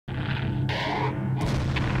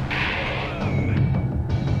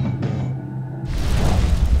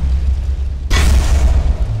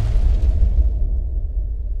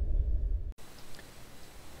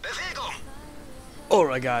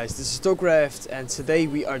Alright guys, this is Tokraft and today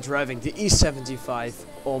we are driving the E-75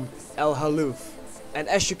 on El Halouf. And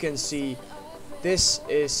as you can see, this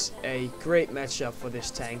is a great matchup for this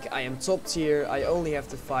tank. I am top tier, I only have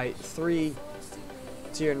to fight 3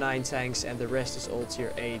 tier 9 tanks and the rest is all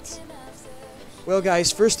tier 8. Well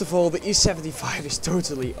guys, first of all, the E-75 is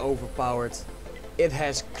totally overpowered. It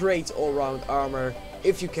has great all-round armor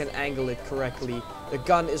if you can angle it correctly. The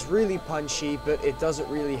gun is really punchy, but it doesn't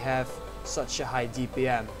really have such a high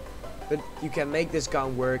DPM. But you can make this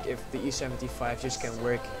gun work if the E-75 just can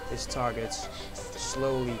work his targets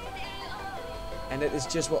slowly. And that is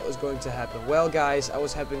just what was going to happen. Well guys, I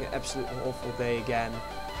was having an absolutely awful day again.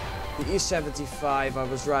 The E-75, I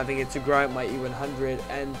was driving it to grind my E-100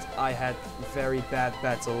 and I had very bad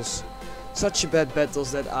battles. Such bad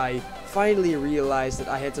battles that I finally realized that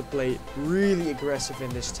I had to play really aggressive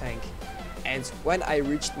in this tank. And when I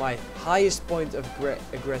reached my highest point of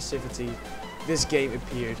aggressivity, this game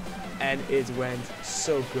appeared and it went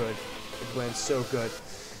so good. It went so good.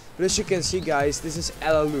 But as you can see guys, this is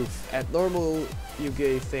El Halouf. At normal you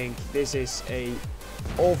think this is a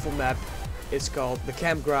awful map. It's called the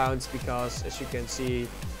campground because as you can see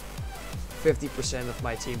 50% of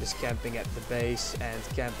my team is camping at the base and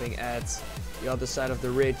camping at the other side of the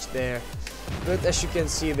ridge there. But as you can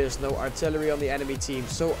see, there's no artillery on the enemy team,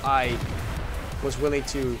 so I was willing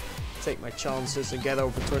to take my chances and get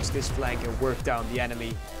over towards this flank and work down the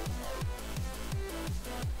enemy.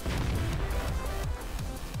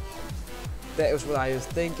 That was what I was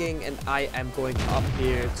thinking, and I am going up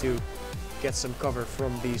here to get some cover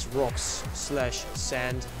from these rocks slash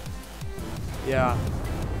sand. Yeah,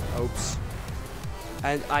 oops.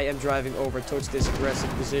 And I am driving over towards this aggressive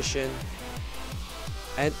position.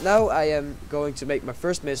 And now I am going to make my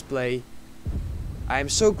first misplay. I am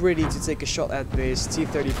so greedy to take a shot at this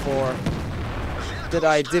T-34 that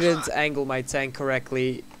I didn't angle my tank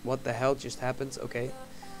correctly. What the hell just happened? Okay.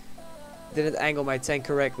 Didn't angle my tank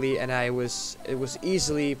correctly and it was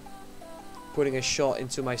easily putting a shot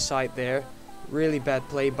into my sight there. Really bad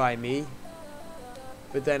play by me.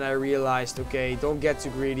 But then I realized, okay, don't get too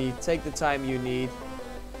greedy. Take the time you need.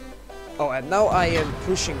 Oh, and now I am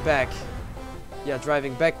pushing back. Yeah,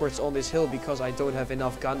 driving backwards on this hill because I don't have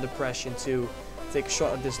enough gun depression to take a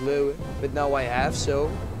shot at this low. But now I have,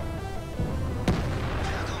 so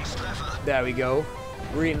there we go.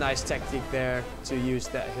 Really nice tactic there to use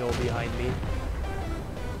that hill behind me.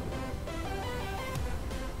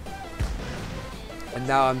 And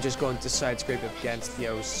now I'm just going to side scrape against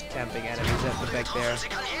those camping enemies at the back there.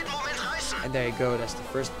 And there you go, that's the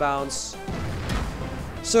first bounce.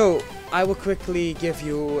 So I will quickly give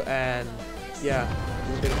you a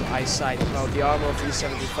little bit of eyesight about the armor of the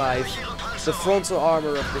E-75. The frontal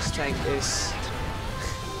armor of this tank is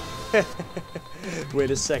wait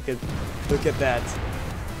a second, look at that.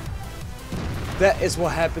 That is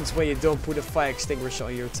what happens when you don't put a fire extinguisher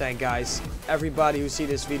on your tank, guys. Everybody who see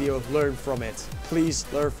this video, learn from it. Please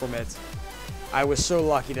learn from it. I was so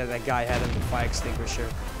lucky that that guy had a fire extinguisher.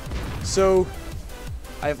 So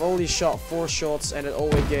I've only shot 4 shots and it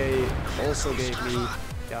also gave me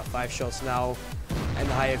 5 shots now.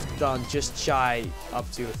 And I have done just shy up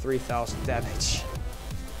to 3,000 damage.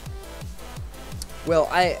 Well,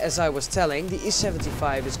 as I was telling, the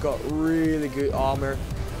E-75 has got really good armor.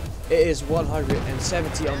 It is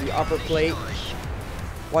 170 on the upper plate,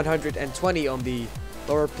 120 on the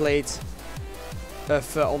lower plate,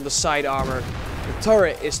 on the side armor. The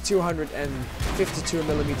turret is 252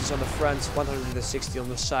 millimeters on the front, 160 on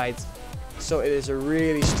the side. So it is a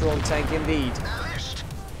really strong tank indeed.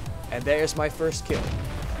 And there's my first kill.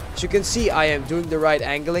 As you can see, I am doing the right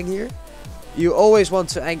angling here. You always want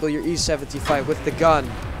to angle your E-75 with the gun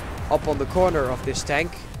up on the corner of this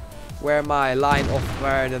tank, where my line of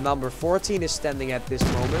where the number 14 is standing at this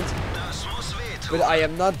moment. But I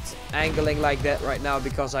am not angling like that right now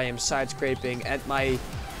because I am side scraping and my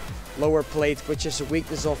lower plate, which is a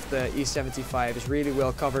weakness of the E-75, is really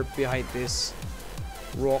well covered behind this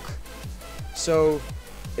rock. So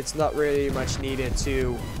it's not really much needed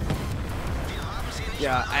to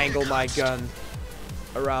angle my gun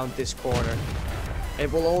around this corner.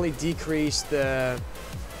 It will only decrease the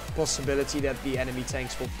possibility that the enemy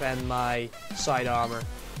tanks will pen my side armor.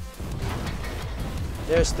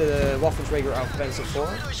 There's the Waffenträger auf Panzer 4,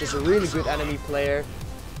 which is a really good enemy player.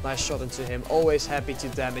 Nice shot into him. Always happy to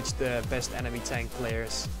damage the best enemy tank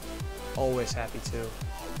players. Always happy to.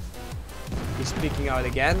 He's peeking out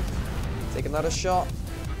again. Take another shot.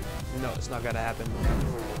 No, it's not gonna happen.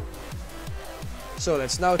 So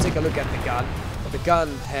let's now take a look at the gun. The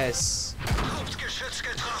gun has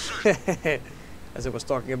as I was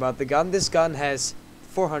talking about the gun, this gun has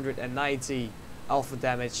 490 alpha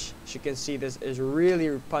damage. As you can see, this is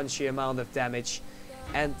really punchy amount of damage,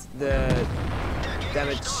 and the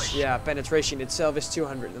damage, yeah, penetration itself is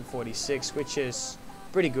 246, which is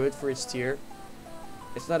pretty good for its tier.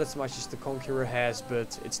 It's not as much as the Conqueror has,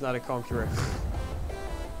 but it's not a Conqueror.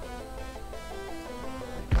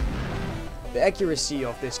 The accuracy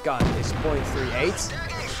of this gun is 0.38,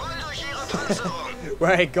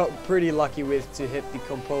 where I got pretty lucky with to hit the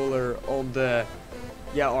compoler on the,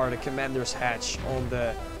 or the commander's hatch on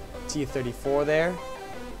the T-34 there.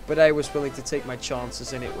 But I was willing to take my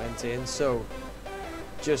chances and it went in, so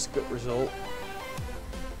just good result.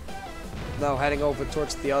 Now heading over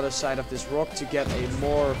towards the other side of this rock to get a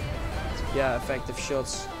more, effective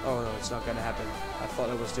shots. Oh no, it's not gonna happen. I thought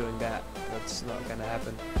I was doing that, but it's not gonna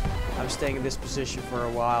happen. I'm staying in this position for a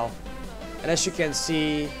while. And as you can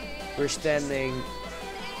see, we're standing,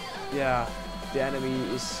 the enemy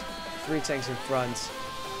is 3 tanks in front,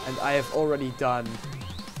 and I have already done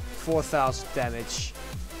 4,000 damage,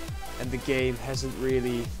 and the game hasn't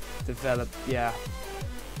really developed,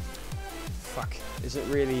 isn't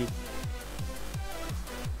really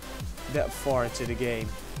that far into the game.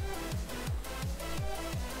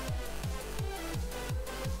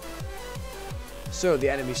 So the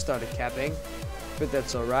enemy started capping, but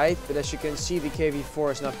that's alright. But as you can see, the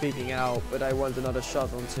KV-4 is not peeking out, but I want another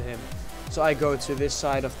shot onto him. So I go to this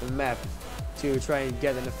side of the map to try and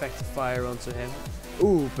get an effective fire onto him.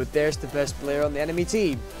 Ooh, but there's the best player on the enemy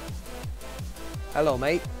team. Hello,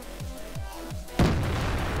 mate.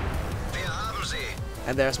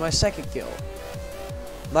 And there's my second kill.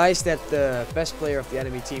 Nice that the best player of the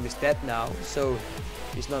enemy team is dead now, so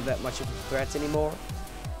he's not that much of a threat anymore.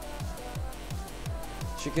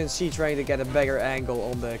 As you can see, trying to get a better angle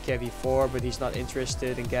on the KV-4, but he's not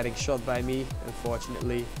interested in getting shot by me,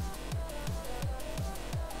 unfortunately.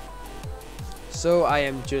 So I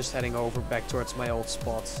am just heading over back towards my old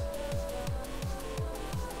spot.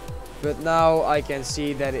 But now I can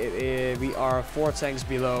see that we are 4 tanks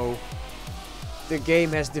below. The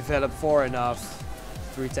game has developed far enough.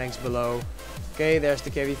 3 tanks below. Okay, there's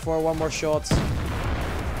the KV-4, one more shot.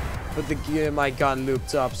 But my gun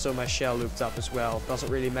looped up, so my shell looped up as well. Doesn't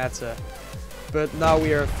really matter. But now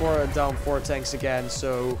we are down 4 tanks again,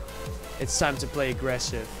 so it's time to play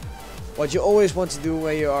aggressive. What you always want to do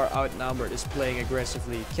when you are outnumbered is playing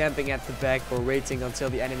aggressively. Camping at the back or waiting until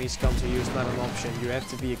the enemies come to you is not an option. You have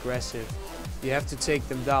to be aggressive. You have to take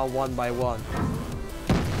them down one by one.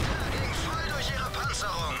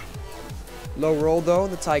 Low roll though,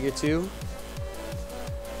 the Tiger 2.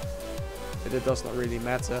 But it does not really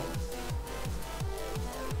matter.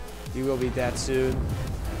 He will be dead soon.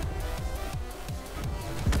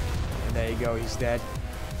 And there you go, he's dead.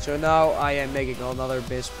 So now I am making another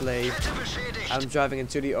misplay. I'm driving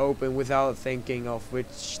into the open without thinking of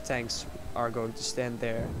which tanks are going to stand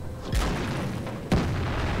there.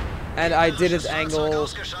 And I didn't angle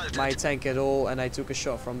my tank at all, and I took a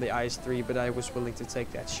shot from the IS-3, but I was willing to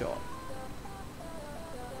take that shot.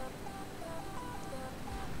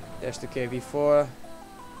 There's the KV-4.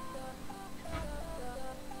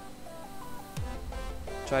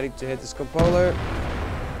 Trying to hit this compoler.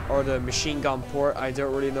 Or the machine gun port. I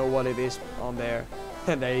don't really know what it is on there.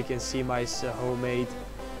 And there you can see my homemade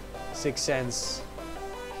 6 cents.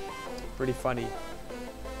 Pretty funny.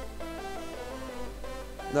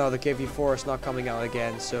 No, the KV-4 is not coming out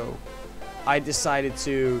again, so I decided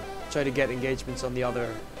to try to get engagements on the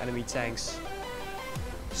other enemy tanks.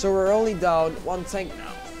 So we're only down 1 tank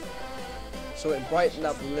now. So it brightened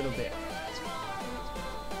up a little bit.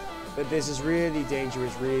 But this is really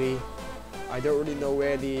dangerous, really. I don't really know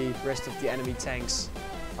where the rest of the enemy tanks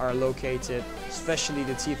are located, especially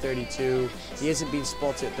the T-32. He hasn't been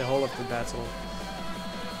spotted the whole of the battle.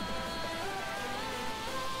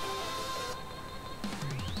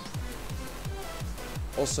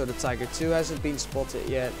 Also the Tiger 2 hasn't been spotted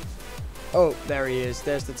yet. Oh, there he is.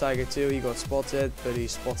 There's the Tiger 2. He got spotted, but he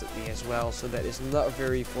spotted me as well, so that is not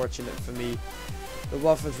very fortunate for me. The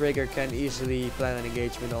Waffentrigger can easily plan an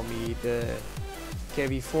engagement on me. The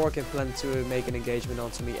KV-4 can plan to make an engagement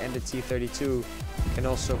onto me, and the T-32 can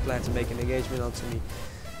also plan to make an engagement onto me.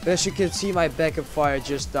 But as you can see, my backup fire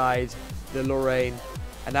just died, the Lorraine,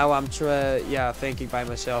 and now I'm thinking by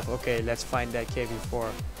myself, okay, let's find that KV-4.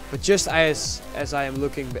 But just as I am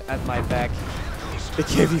looking at my back, the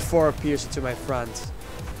KV-4 appears into my front,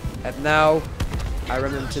 and now I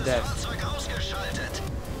ram him to death.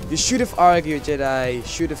 You should have argued that I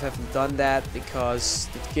should have done that, because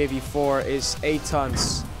the KV-4 is 8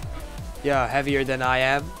 tons heavier than I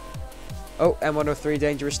am. Oh, M103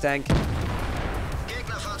 dangerous tank.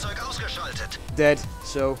 Dead.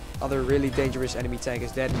 So other really dangerous enemy tank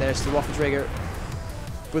is dead. And there's the Waffentrigger.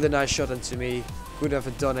 put a nice shot into me. Couldn't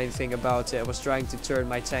have done anything about it. I was trying to turn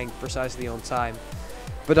my tank precisely on time.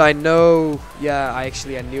 But I know, yeah, I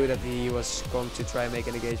knew that he was going to try and make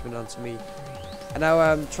an engagement onto me. And now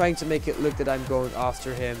I'm trying to make it look that I'm going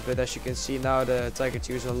after him. But as you can see now, the Tiger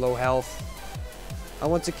 2 is on low health. I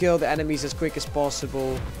want to kill the enemies as quick as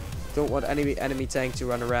possible. Don't want any enemy tank to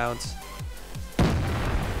run around.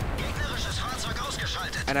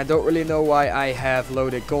 And I don't really know why I have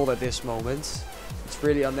loaded gold at this moment. It's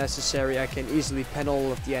really unnecessary. I can easily pen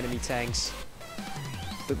all of the enemy tanks.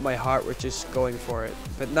 But my heart was just going for it.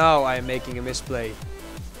 But now I am making a misplay.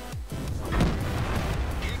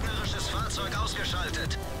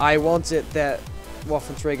 I wanted that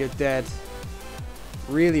Waffenträger dead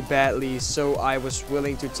really badly, so I was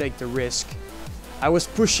willing to take the risk. I was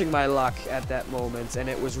pushing my luck at that moment, and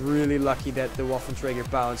it was really lucky that the Waffenträger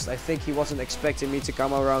bounced. I think he wasn't expecting me to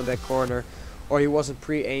come around that corner, or he wasn't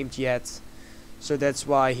pre-aimed yet, so that's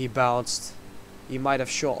why he bounced. He might have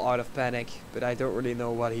shot out of panic, but I don't really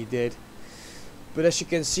know what he did. But as you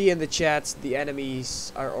can see in the chat, the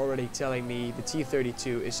enemies are already telling me the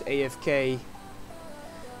T-32 is AFK.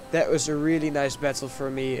 That was a really nice battle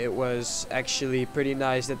for me. It was actually pretty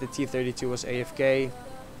nice that the T-32 was AFK.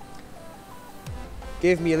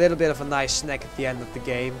 Gave me a little bit of a nice snack at the end of the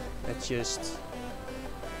game. Let's just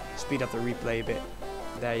speed up the replay a bit.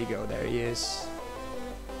 There you go, there he is.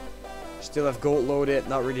 Still have gold loaded,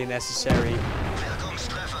 not really necessary.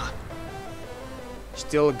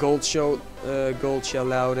 Still a gold shell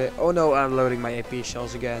loaded. Oh no, I'm loading my AP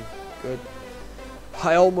shells again. Good.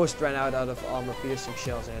 I almost ran out of armor piercing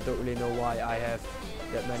shells, and I don't really know why I have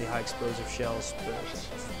that many high explosive shells, but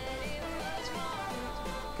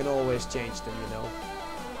can always change them, you know.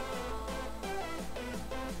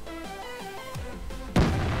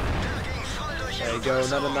 There you go,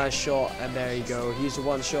 another nice shot, and there you go. He's a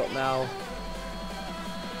one shot now.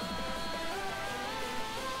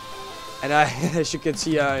 And as you can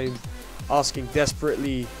see, I'm asking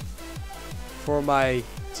desperately for my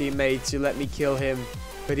teammate to let me kill him,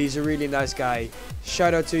 but he's a really nice guy.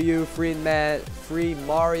 Shout out to you, Free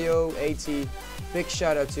Mario 80. Big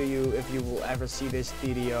shout out to you if you will ever see this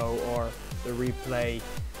video or the replay.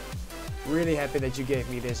 Really happy that you gave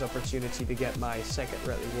me this opportunity to get my second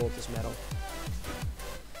Radley Walters medal.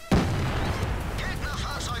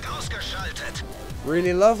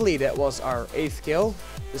 Really lovely. That was our 8th kill.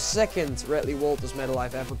 The second Radley Walters medal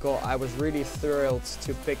I've ever got. I was really thrilled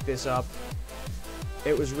to pick this up.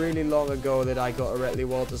 It was really long ago that I got a Radley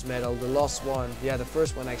Walters medal. The last one, yeah, the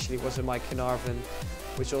first one actually was in my Carnarvon,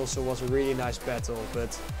 which also was a really nice battle,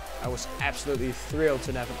 but I was absolutely thrilled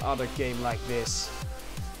to have another game like this.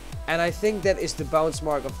 And I think that is the bounce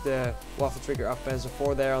mark of the Waffenträger Panzer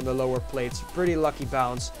IV there on the lower plate. It's a pretty lucky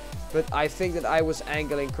bounce, but I think that I was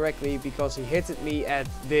angling correctly because he hit me at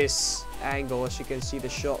this angle, as you can see the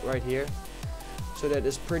shot right here. So that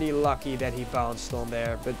is pretty lucky that he bounced on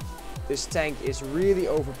there, but this tank is really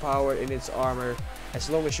overpowered in its armor as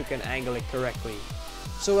long as you can angle it correctly.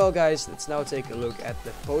 So well guys, let's now take a look at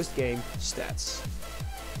the post-game stats.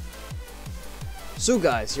 So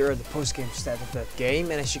guys, here are the post-game stats of that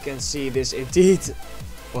game, and as you can see, this indeed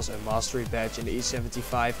was a mastery badge in the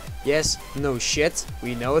E-75. Yes, no shit,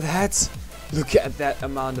 we know that. Look at that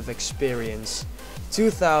amount of experience.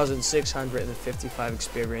 2,655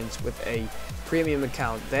 experience with a premium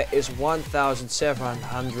account. That is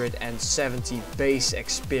 1,770 base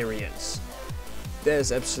experience. That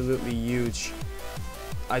is absolutely huge.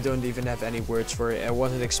 I don't even have any words for it. I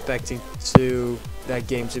wasn't expecting that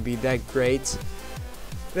game to be that great.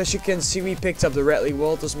 But as you can see, we picked up the Radley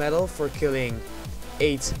Walters medal for killing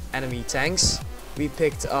 8 enemy tanks. We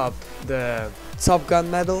picked up the Top Gun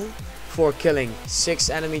medal for killing 6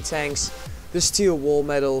 enemy tanks. The Steel Wall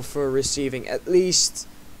medal for receiving at least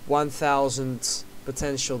 1,000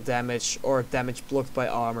 potential damage or damage blocked by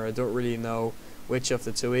armor. I don't really know which of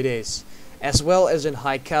the two it is. As well as a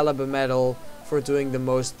High Caliber medal for doing the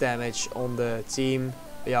most damage on the team.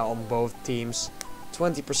 Yeah, on both teams.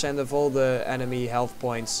 20% of all the enemy health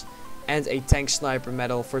points. And a Tank Sniper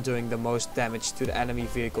medal for doing the most damage to the enemy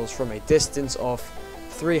vehicles from a distance of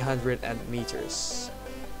 300 meters.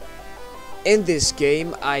 In this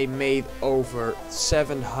game I made over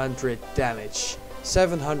 700 damage.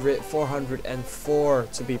 700, 404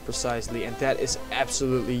 to be precisely, and that is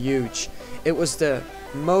absolutely huge. It was the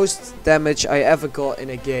most damage I ever got in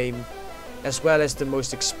a game, as well as the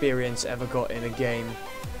most experience ever got in a game.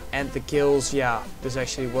 And the kills, yeah, this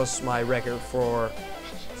actually was my record for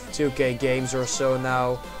 2K games or so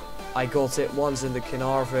now. I got it once in the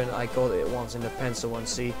Caernarvon, I got it once in the Pencil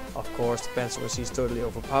 1C. Of course, the Pencil 1C is totally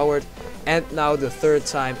overpowered. And now the third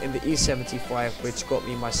time in the E-75, which got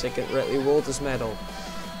me my second Radley Walters medal.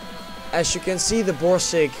 As you can see, the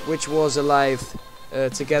Borsig, which was alive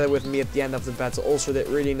together with me at the end of the battle, also did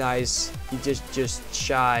really nice. He just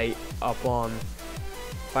shy up on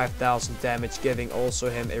 5,000 damage, giving also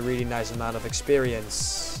him a really nice amount of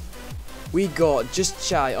experience. We got just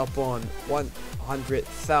shy up on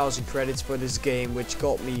 100,000 credits for this game, which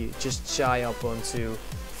got me just shy up onto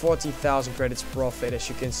 40,000 credits profit. As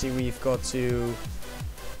you can see, we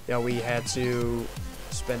had to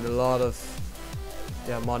spend a lot of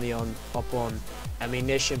money on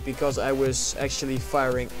ammunition, because I was actually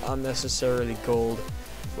firing unnecessarily gold,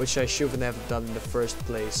 which I shouldn't have done in the first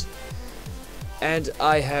place. And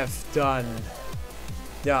I have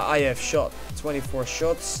shot 24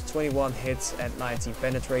 shots, 21 hits and 19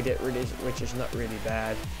 penetrated, which is not really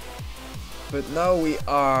bad. But now we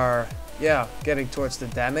are getting towards the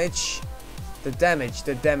damage. The damage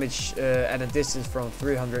at a distance from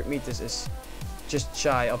 300 meters is just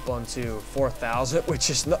shy up onto 4,000, which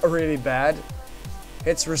is not really bad.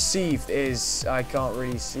 Hits received is, I can't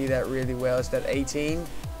really see that really well, is that 18?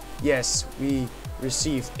 Yes, we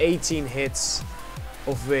received 18 hits,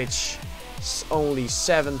 of which only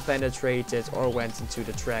 7 penetrated or went into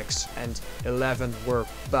the tracks, and 11 were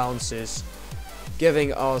bounces,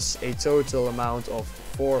 giving us a total amount of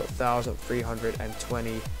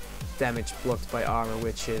 4,320 damage blocked by armor,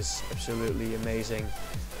 which is absolutely amazing.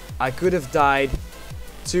 I could have died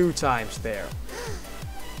 2 times there,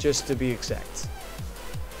 just to be exact.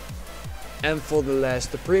 And for the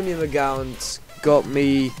last, the premium account got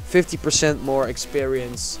me 50% more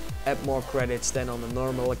experience at more credits than on the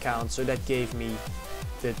normal account, so that gave me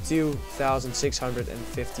the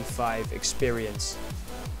 2,655 experience.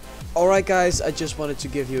 Alright guys, I just wanted to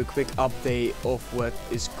give you a quick update of what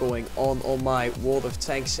is going on my World of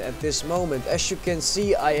Tanks at this moment. As you can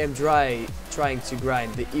see, I am trying to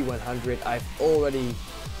grind the E100. I've already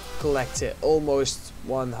collected almost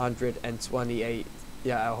 128,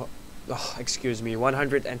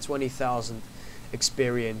 120,000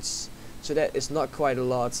 experience. So that is not quite a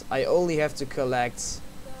lot. I only have to collect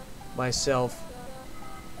myself,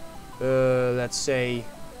 let's say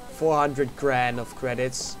 400 grand of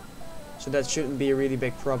credits. So that shouldn't be a really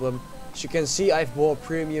big problem. As you can see, I've bought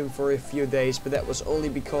premium for a few days, but that was only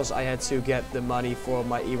because I had to get the money for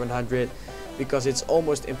my E100, because it's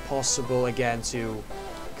almost impossible again to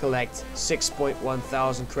collect 6.1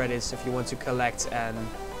 thousand credits if you want to collect an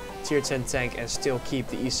tier 10 tank and still keep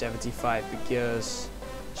the E-75, because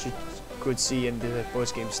as you could see in the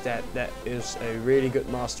post game stat, that is a really good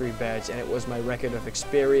mastery badge and it was my record of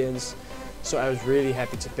experience, so I was really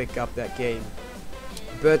happy to pick up that game.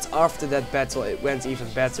 But after that battle it went even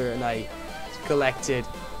better, and I collected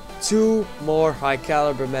 2 more high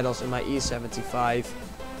caliber medals in my E-75.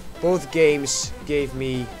 Both games gave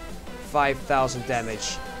me 5,000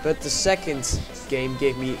 damage, but the second game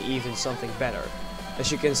gave me even something better.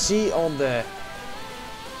 As you can see on the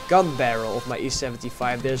gun barrel of my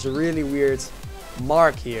E-75, there's a really weird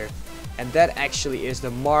mark here, and that actually is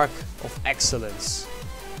the mark of excellence.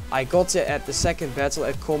 I got it at the second battle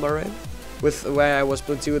at Comarin, where I was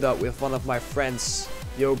platooned up with one of my friends,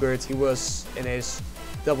 Yogurt. He was in his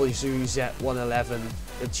WZ-111,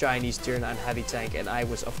 the Chinese tier 9 heavy tank, and I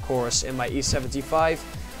was of course in my E-75.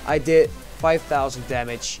 I did 5,000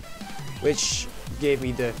 damage, which gave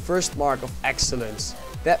me the first mark of excellence.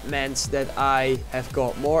 That meant that I have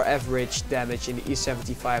got more average damage in the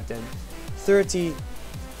E-75 than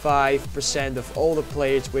 35% of all the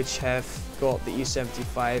players which have got the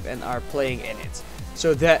E-75 and are playing in it.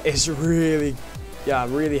 So that is really,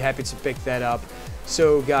 I'm really happy to pick that up.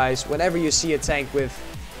 So guys, whenever you see a tank with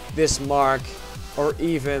this mark, or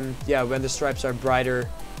even when the stripes are brighter,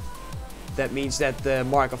 that means that the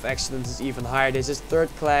mark of excellence is even higher. This is 3rd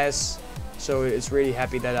class, so it's really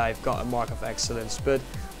happy that I've got a mark of excellence. But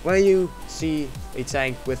when you see a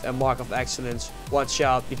tank with a mark of excellence, watch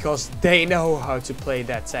out, because they know how to play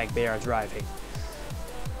that tank they are driving.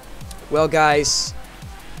 Well guys,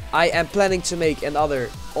 I am planning to make another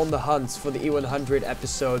On the Hunt for the E100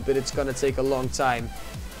 episode, but it's gonna take a long time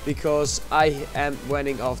because I am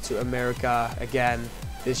running off to America again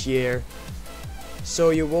this year. So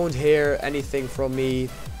you won't hear anything from me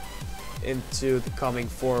into the coming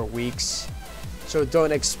 4 weeks. So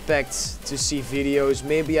don't expect to see videos.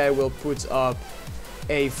 Maybe I will put up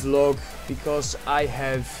a vlog because I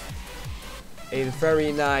have a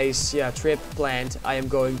very nice trip planned. I am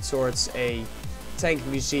going towards a tank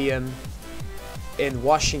museum in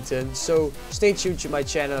Washington, so stay tuned to my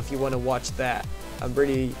channel if you want to watch that. I'm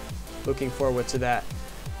really looking forward to that.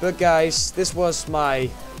 But guys, this was my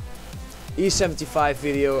E-75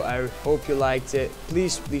 video. I hope you liked it.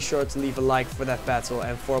 Please be sure to leave a like for that battle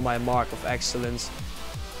and for my mark of excellence.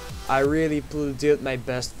 I really did my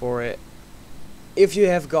best for it. If you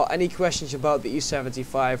have got any questions about the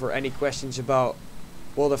E-75 or any questions about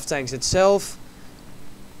World of Tanks itself,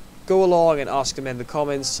 go along and ask them in the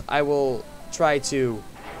comments. I will try to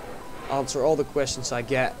answer all the questions I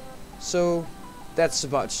get. So that's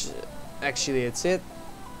actually it's it.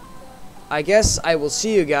 I guess I will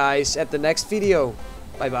see you guys at the next video.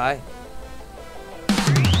 Bye bye.